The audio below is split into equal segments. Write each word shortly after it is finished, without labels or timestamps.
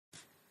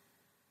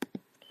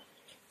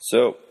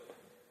So,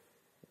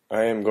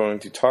 I am going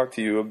to talk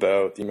to you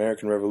about the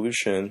American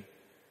Revolution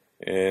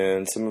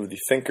and some of the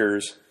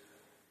thinkers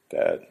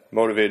that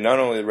motivated not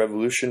only the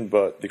revolution,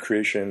 but the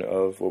creation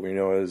of what we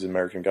know as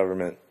American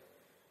government.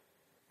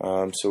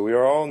 So we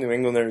are all New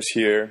Englanders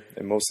here,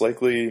 and most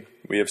likely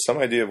we have some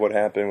idea of what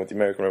happened with the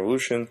American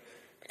Revolution,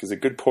 because a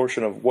good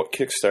portion of what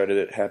kickstarted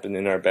it happened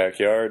in our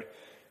backyard,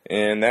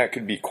 and that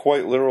could be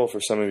quite literal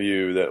for some of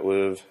you that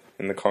live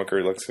in the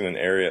Concord-Lexington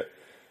area.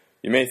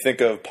 You may think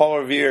of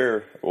Paul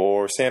Revere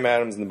or Sam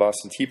Adams and the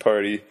Boston Tea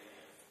Party,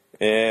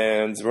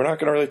 and we're not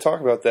going to really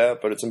talk about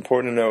that, but it's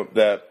important to note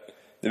that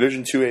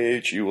Division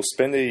 2AH, you will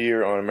spend a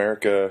year on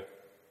America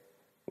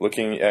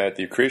looking at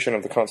the creation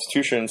of the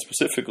Constitution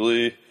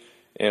specifically,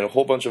 and a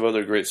whole bunch of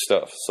other great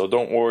stuff. So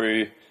don't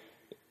worry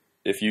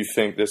if you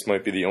think this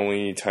might be the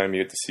only time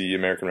you get to see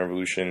American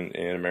Revolution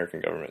and American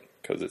government,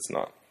 because it's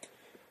not.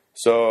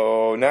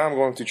 So now I'm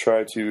going to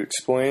try to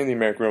explain the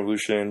American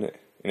Revolution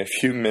in a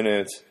few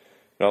minutes,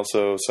 and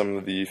also some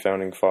of the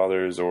founding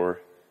fathers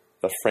or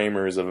the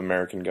framers of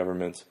American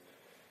government.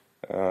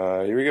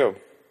 Here we go.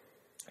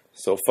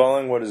 So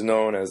following what is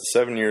known as the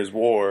 7 Years'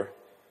 War,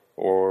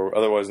 or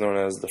otherwise known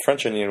as the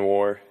French-Indian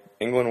War,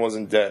 England was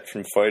in debt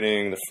from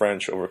fighting the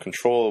French over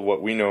control of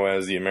what we know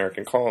as the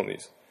American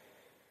colonies.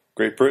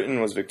 Great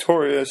Britain was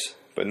victorious,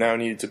 but now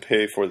needed to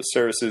pay for the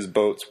services,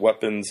 boats,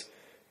 weapons,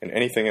 and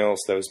anything else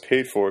that was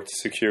paid for to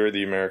secure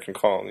the American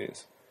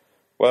colonies.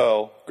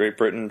 Well, Great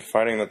Britain,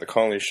 finding that the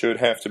colonies should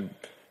have to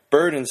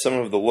burden some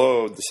of the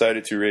load,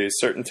 decided to raise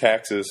certain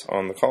taxes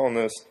on the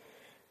colonists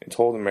and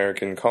told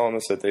American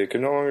colonists that they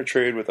could no longer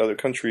trade with other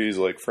countries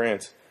like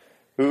France,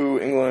 who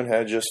England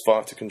had just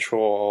fought to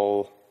control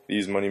all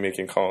these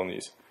money-making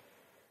colonies.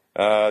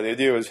 The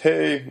idea was,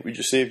 hey, we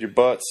just saved your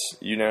butts.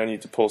 You now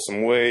need to pull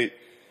some weight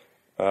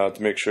to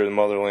make sure the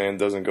motherland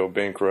doesn't go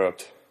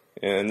bankrupt.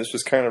 And this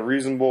was kind of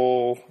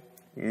reasonable,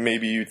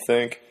 maybe you'd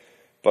think,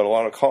 but a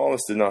lot of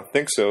colonists did not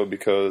think so,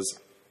 because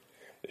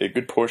a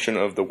good portion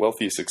of the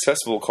wealthy,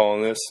 successful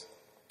colonists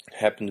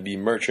happened to be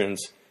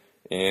merchants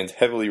and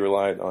heavily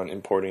relied on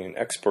importing and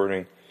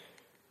exporting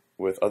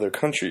with other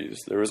countries.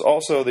 There was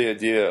also the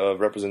idea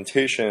of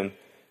representation,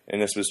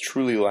 and this was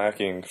truly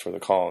lacking for the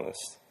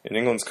colonists. In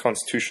England's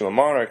constitutional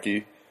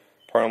monarchy,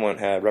 Parliament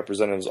had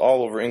representatives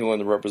all over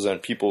England to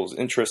represent people's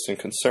interests and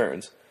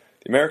concerns.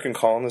 The American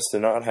colonists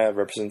did not have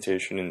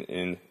representation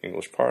in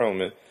English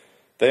Parliament.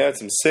 They had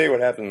some say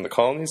what happened in the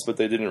colonies, but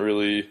they did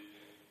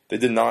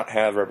not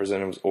have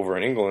representatives over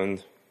in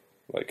England,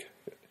 like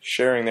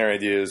sharing their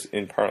ideas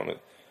in Parliament.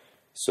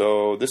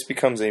 So this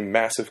becomes a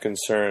massive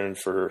concern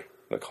for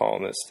the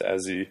colonists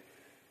as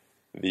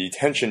the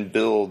tension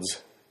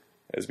builds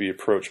as we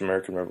approach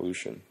American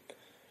Revolution.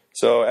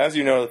 So as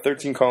you know, the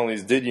 13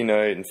 colonies did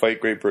unite and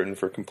fight Great Britain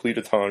for complete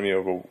autonomy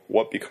over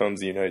what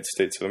becomes the United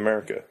States of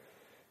America.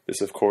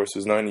 This, of course,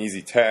 was not an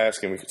easy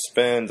task, and we could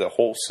spend a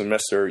whole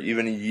semester or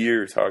even a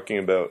year talking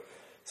about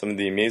some of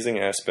the amazing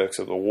aspects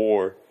of the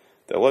war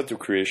that led to the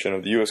creation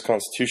of the U.S.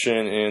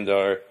 Constitution and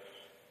our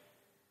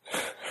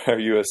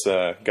U.S.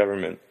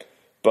 government.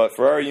 But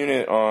for our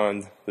unit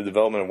on the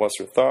development of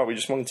Western thought, we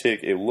just want to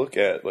take a look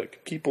at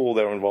people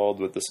that were involved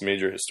with this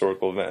major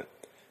historical event.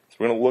 So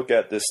we're going to look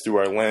at this through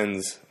our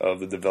lens of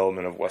the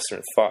development of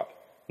Western thought,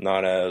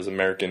 not as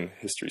American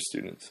history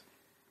students.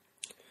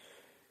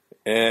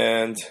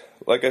 And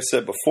like I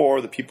said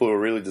before, the people who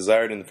really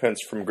desired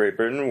independence from Great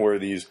Britain were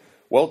these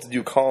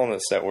well-to-do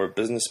colonists that were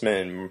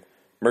businessmen,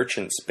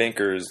 merchants,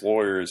 bankers,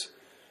 lawyers,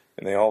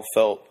 and they all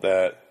felt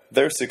that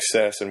their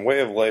success and way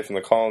of life in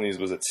the colonies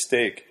was at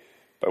stake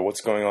by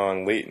what's going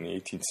on late in the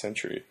 18th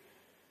century.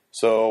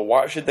 So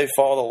why should they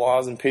follow the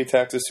laws and pay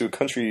taxes to a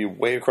country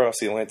way across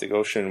the Atlantic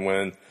Ocean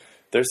when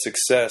their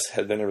success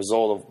had been a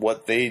result of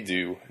what they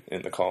do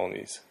in the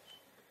colonies?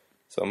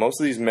 So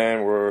most of these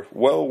men were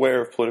well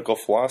aware of political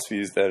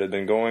philosophies that had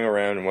been going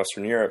around in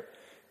Western Europe,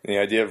 and the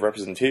idea of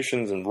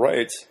representations and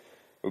rights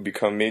would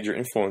become major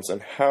influence on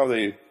how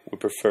they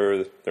would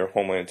prefer their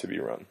homeland to be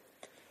run.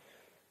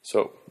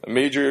 So a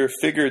major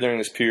figure during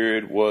this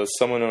period was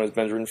someone known as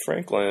Benjamin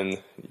Franklin.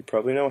 You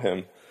probably know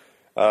him.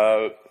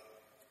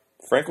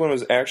 Franklin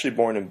was actually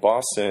born in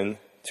Boston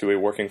to a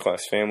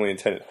working-class family and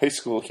attended high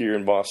school here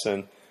in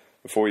Boston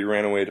before he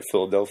ran away to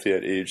Philadelphia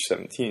at age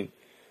 17.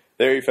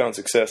 There he found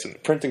success in the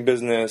printing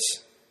business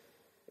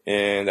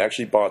and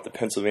actually bought the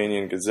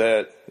Pennsylvania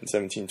Gazette in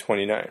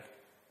 1729.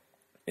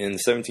 In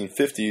the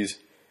 1750s,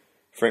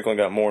 Franklin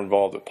got more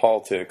involved with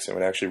politics and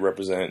would actually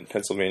represent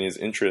Pennsylvania's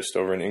interest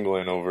over in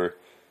England over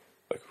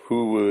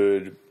who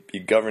would be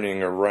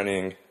governing or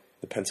running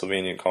the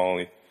Pennsylvania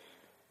colony.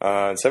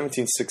 In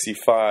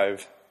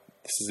 1765,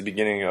 this is the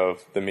beginning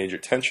of the major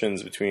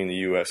tensions between the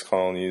U.S.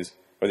 colonies,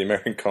 or the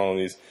American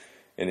colonies,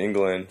 and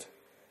England,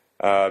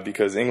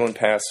 because England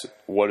passed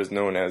what is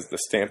known as the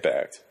Stamp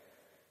Act,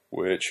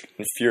 which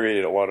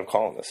infuriated a lot of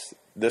colonists.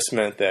 This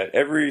meant that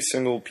every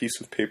single piece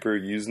of paper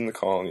used in the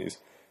colonies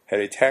had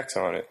a tax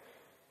on it,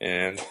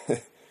 and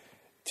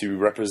to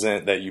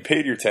represent that you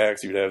paid your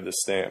tax, you'd have this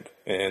stamp.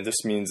 And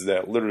this means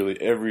that literally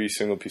every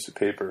single piece of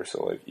paper,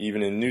 so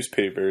even in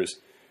newspapers,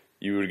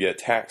 you would get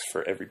taxed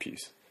for every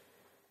piece.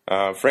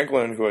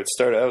 Franklin, who had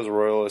started out as a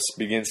royalist,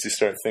 begins to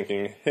start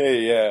thinking,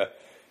 hey, yeah,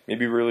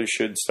 maybe we really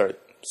should start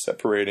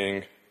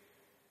separating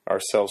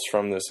ourselves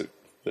from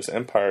this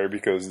empire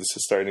because this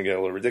is starting to get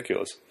a little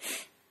ridiculous.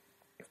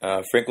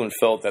 Franklin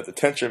felt that the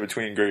tension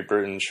between Great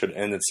Britain should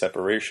end its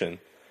separation,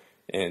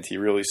 and he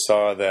really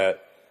saw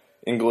that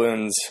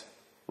England's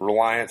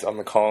reliance on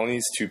the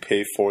colonies to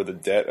pay for the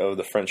debt of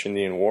the French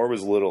Indian War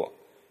was a little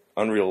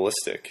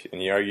unrealistic,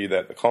 and he argued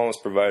that the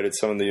colonists provided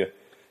some of the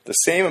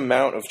same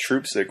amount of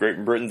troops that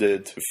Great Britain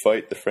did to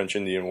fight the French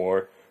Indian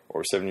War,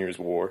 or 7 Years'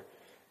 War,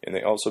 and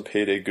they also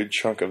paid a good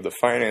chunk of the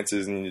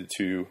finances needed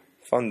to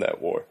fund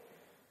that war.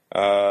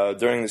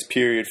 During this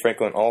period,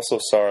 Franklin also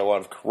saw a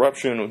lot of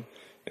corruption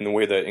in the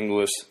way that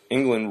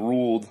England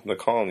ruled the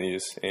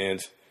colonies,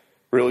 and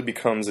really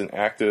becomes an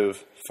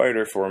active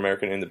fighter for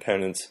American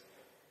independence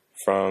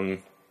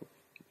from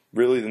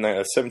really the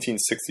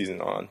 1760s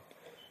and on.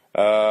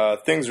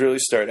 Things really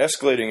start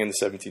escalating in the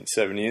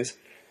 1770s,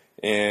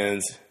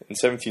 and in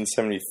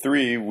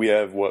 1773 we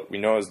have what we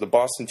know as the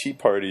Boston Tea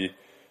Party,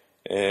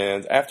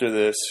 and after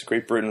this,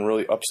 Great Britain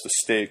really ups the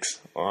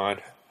stakes on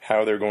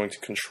how they're going to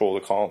control the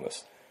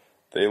colonists.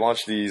 They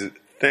launched these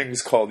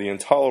things called the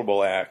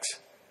Intolerable Acts,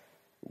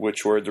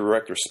 which were a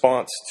direct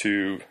response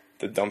to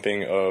the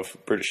dumping of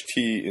British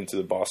tea into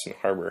the Boston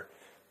Harbor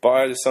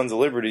by the Sons of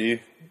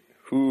Liberty,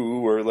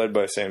 who were led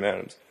by Sam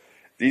Adams.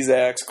 These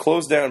acts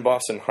closed down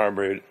Boston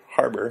Harbor.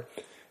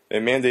 They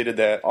mandated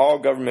that all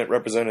government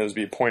representatives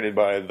be appointed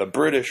by the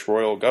British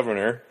royal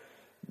governor.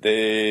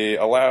 They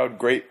allowed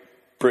Great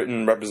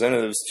Britain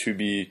representatives to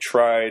be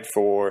tried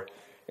for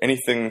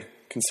anything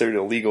considered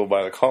illegal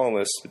by the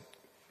colonists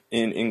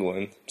in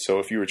England. So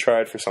if you were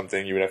tried for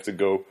something, you would have to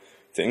go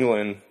to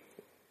England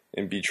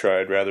and be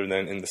tried rather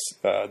than in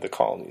the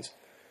colonies.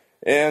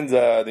 And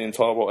the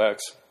Intolerable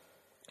Acts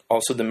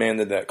also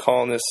demanded that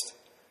colonists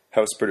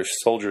house British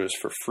soldiers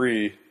for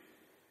free.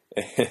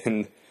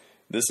 And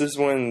this is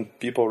when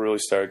people really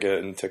start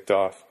getting ticked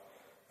off.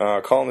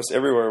 Colonists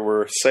everywhere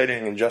were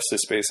citing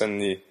injustice based on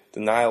the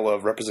denial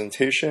of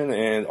representation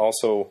and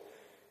also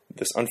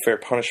this unfair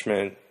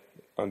punishment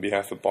on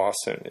behalf of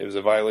Boston. It was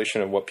a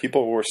violation of what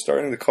people were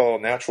starting to call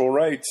natural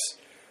rights,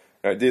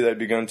 an idea that had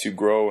begun to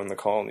grow in the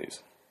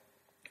colonies.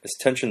 As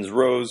tensions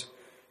rose,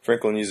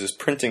 Franklin used his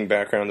printing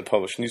background to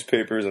publish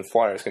newspapers and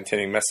flyers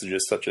containing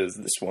messages such as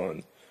this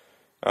one.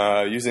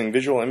 Using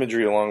visual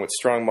imagery along with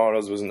strong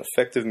mottos was an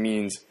effective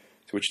means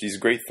to which these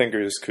great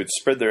thinkers could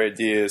spread their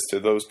ideas to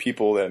those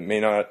people that may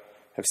not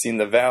have seen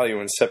the value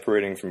in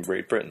separating from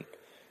Great Britain.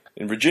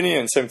 In Virginia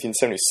in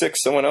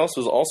 1776, someone else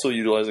was also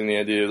utilizing the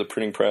idea of the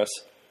printing press,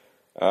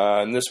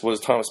 and this was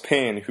Thomas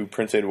Paine, who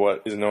printed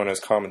what is known as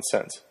Common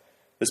Sense.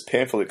 This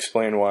pamphlet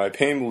explained why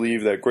Paine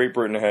believed that Great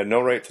Britain had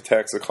no right to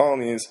tax the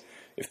colonies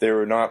if they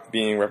were not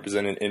being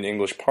represented in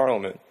English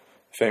Parliament.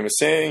 The famous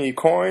saying he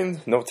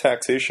coined, "No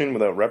taxation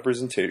without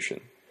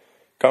representation."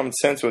 Common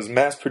Sense was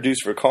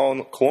mass-produced for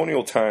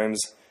colonial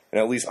times,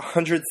 and at least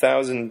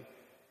 100,000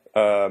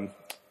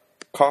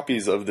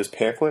 copies of this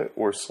pamphlet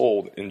were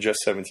sold in just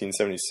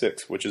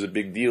 1776, which is a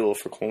big deal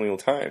for colonial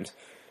times.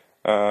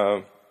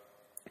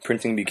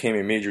 Printing became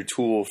a major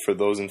tool for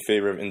those in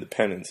favor of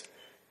independence,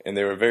 and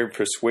they were very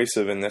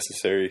persuasive and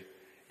necessary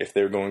if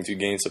they were going to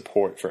gain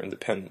support for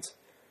independence.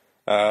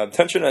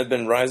 Tension had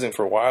been rising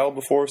for a while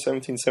before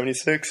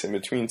 1776, and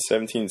between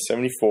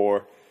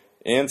 1774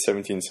 and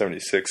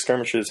 1776,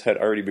 skirmishes had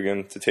already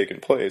begun to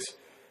take place.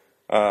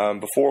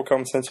 Before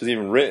Common Sense was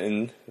even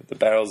written, the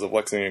battles of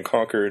Lexington and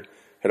Concord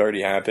had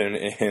already happened,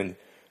 and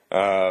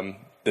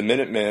the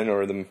Minutemen,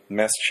 or the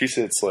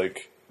Massachusetts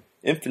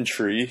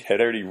infantry,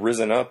 had already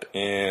risen up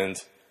and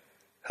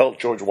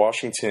helped George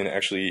Washington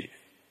actually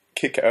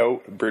kick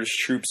out British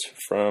troops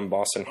from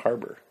Boston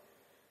Harbor.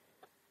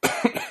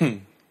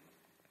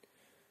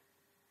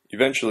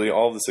 Eventually,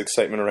 all this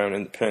excitement around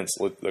independence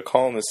let the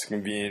colonists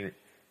convene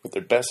with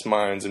their best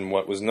minds in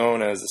what was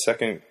known as the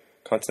Second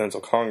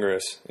Continental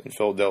Congress in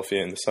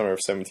Philadelphia in the summer of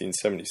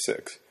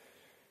 1776.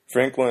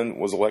 Franklin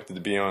was elected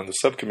to be on the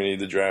subcommittee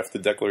to draft the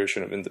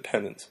Declaration of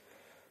Independence.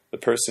 The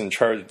person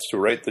charged to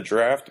write the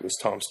draft was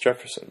Thomas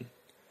Jefferson.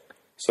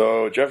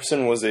 So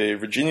Jefferson was a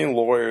Virginian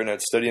lawyer and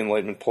had studied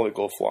Enlightenment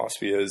political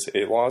philosophy as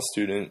a law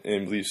student,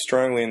 and believed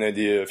strongly in the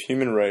idea of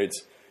human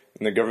rights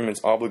and the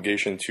government's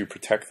obligation to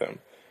protect them.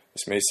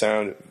 This may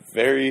sound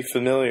very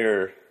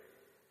familiar.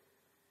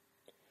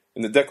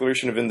 In the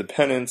Declaration of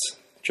Independence,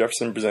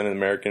 Jefferson presented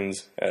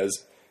Americans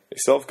as a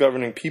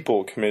self-governing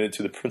people committed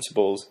to the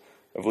principles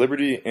of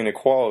liberty and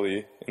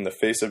equality in the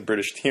face of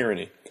British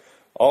tyranny.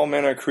 All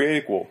men are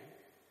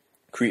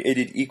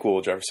created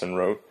equal, Jefferson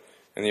wrote,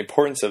 and the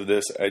importance of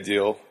this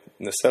ideal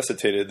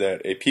necessitated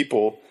that a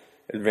people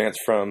advance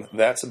from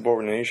that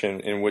subordination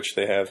in which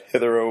they have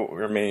hitherto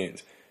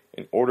remained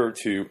in order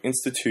to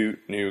institute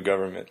new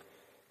government.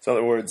 So in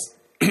other words,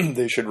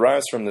 they should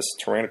rise from this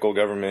tyrannical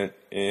government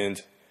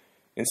and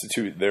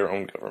institute their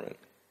own government.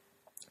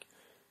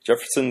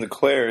 Jefferson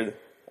declared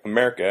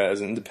America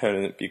as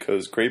independent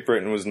because Great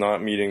Britain was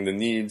not meeting the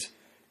needs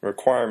and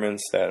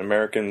requirements that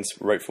Americans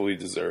rightfully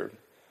deserved.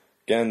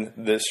 Again,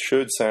 this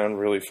should sound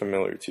really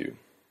familiar to you.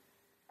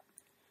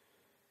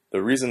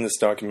 The reason this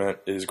document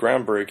is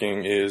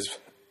groundbreaking is,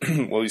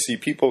 well, you see,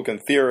 people can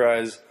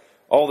theorize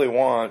all they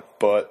want,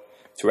 but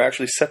to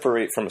actually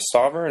separate from a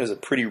sovereign is a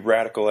pretty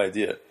radical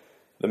idea.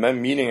 The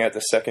men meeting at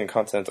the Second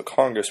Continental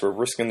Congress were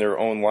risking their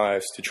own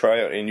lives to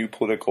try out a new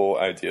political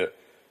idea.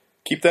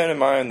 Keep that in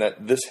mind,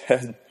 that this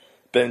had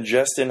been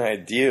just an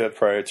idea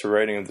prior to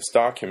writing of this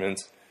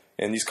document,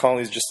 and these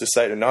colonies just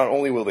decided not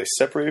only will they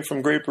separate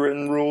from Great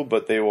Britain rule,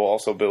 but they will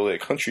also build a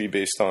country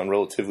based on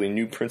relatively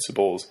new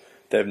principles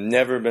that have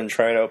never been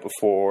tried out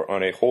before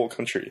on a whole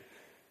country.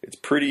 It's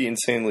pretty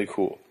insanely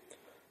cool.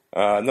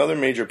 Another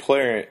major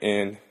player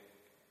in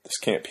this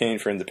campaign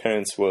for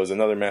independence was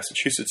another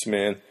Massachusetts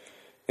man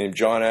named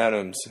John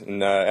Adams.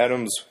 And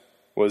Adams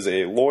was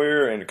a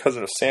lawyer and a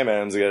cousin of Sam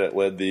Adams, the guy that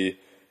led the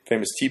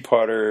famous Tea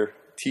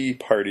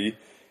Party,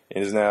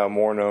 and is now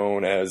more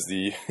known as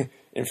the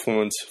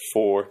influence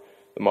for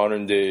the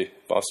modern-day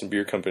Boston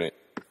Beer Company.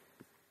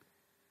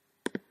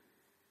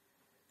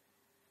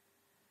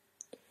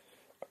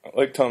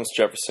 Like Thomas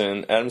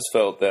Jefferson, Adams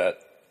felt that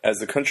as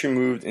the country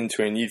moved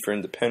into a need for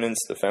independence,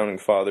 the Founding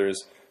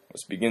Fathers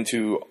must begin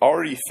to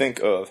already think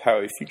of how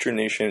a future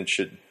nation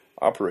should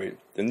operate.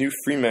 The new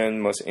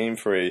freemen must aim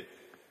for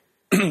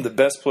the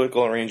best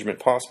political arrangement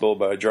possible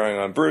by drawing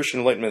on British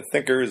Enlightenment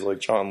thinkers like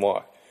John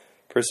Locke.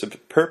 The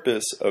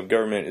purpose of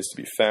government is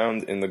to be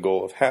found in the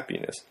goal of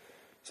happiness.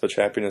 Such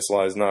happiness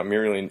lies not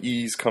merely in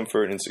ease,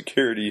 comfort, and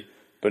security,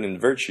 but in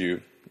virtue.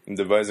 In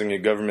devising a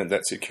government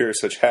that secures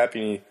such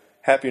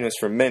happiness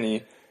for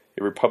many,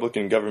 a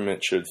republican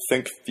government should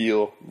think,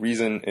 feel,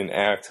 reason, and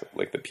act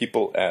like the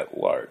people at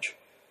large.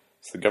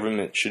 So the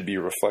government should be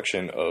a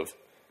reflection of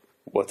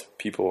what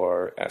people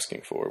are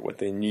asking for, what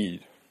they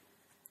need.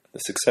 The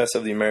success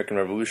of the American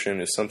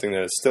Revolution is something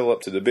that is still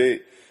up to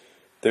debate.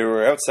 There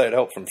were outside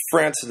help from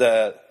France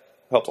that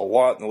helped a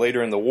lot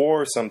later in the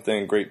war,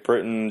 something Great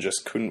Britain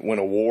just couldn't win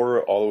a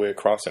war all the way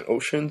across an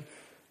ocean.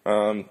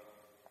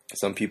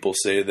 Some people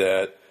say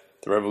that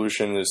the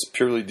revolution is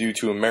purely due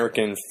to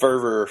American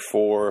fervor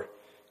for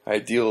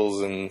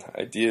ideals and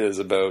ideas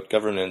about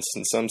governance,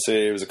 and some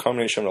say it was a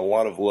combination of a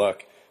lot of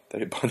luck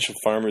that a bunch of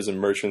farmers and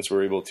merchants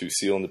were able to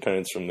seal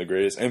independence from the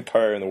greatest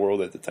empire in the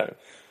world at the time.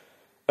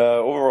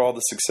 Overall,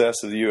 the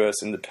success of the U.S.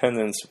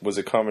 independence was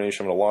a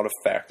combination of a lot of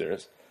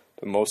factors,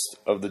 but most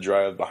of the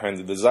drive behind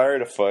the desire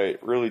to fight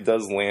really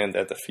does land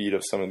at the feet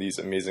of some of these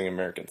amazing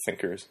American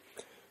thinkers.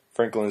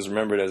 Franklin is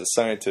remembered as a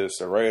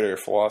scientist, a writer,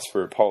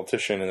 philosopher,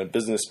 politician, and a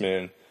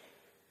businessman,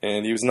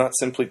 and he was not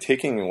simply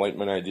taking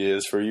Enlightenment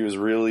ideas, for he was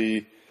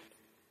really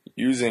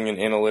using an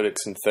analytic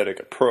synthetic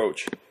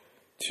approach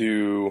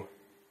to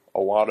a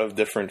lot of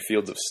different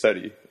fields of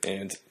study,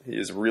 and he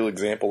is a real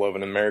example of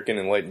an American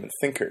Enlightenment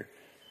thinker.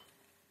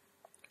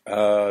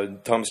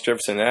 Thomas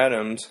Jefferson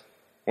Adams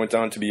went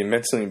on to be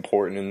immensely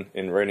important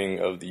in writing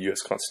of the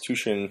U.S.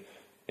 Constitution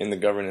and the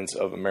governance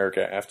of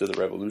America after the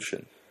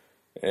Revolution.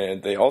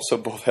 And they also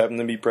both happened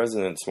to be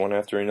presidents, one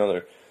after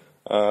another.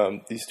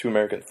 These two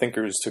American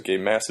thinkers took a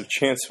massive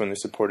chance when they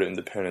supported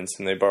independence,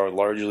 and they borrowed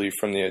largely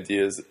from the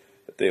ideas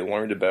that they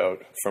learned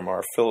about from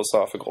our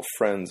philosophical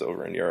friends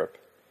over in Europe.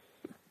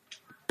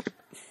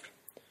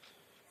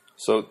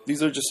 So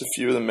these are just a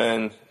few of the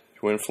men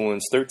who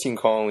influenced 13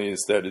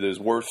 colonies that it is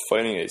worth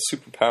fighting a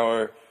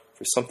superpower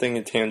for something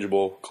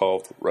intangible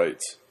called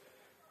rights.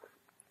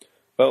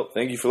 Well,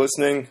 thank you for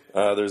listening.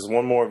 There's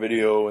one more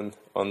video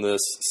on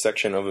this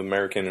section of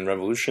American and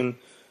Revolution,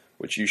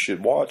 which you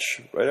should watch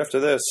right after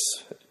this,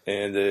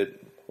 and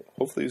it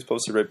hopefully is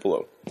posted right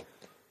below.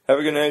 Have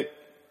a good night.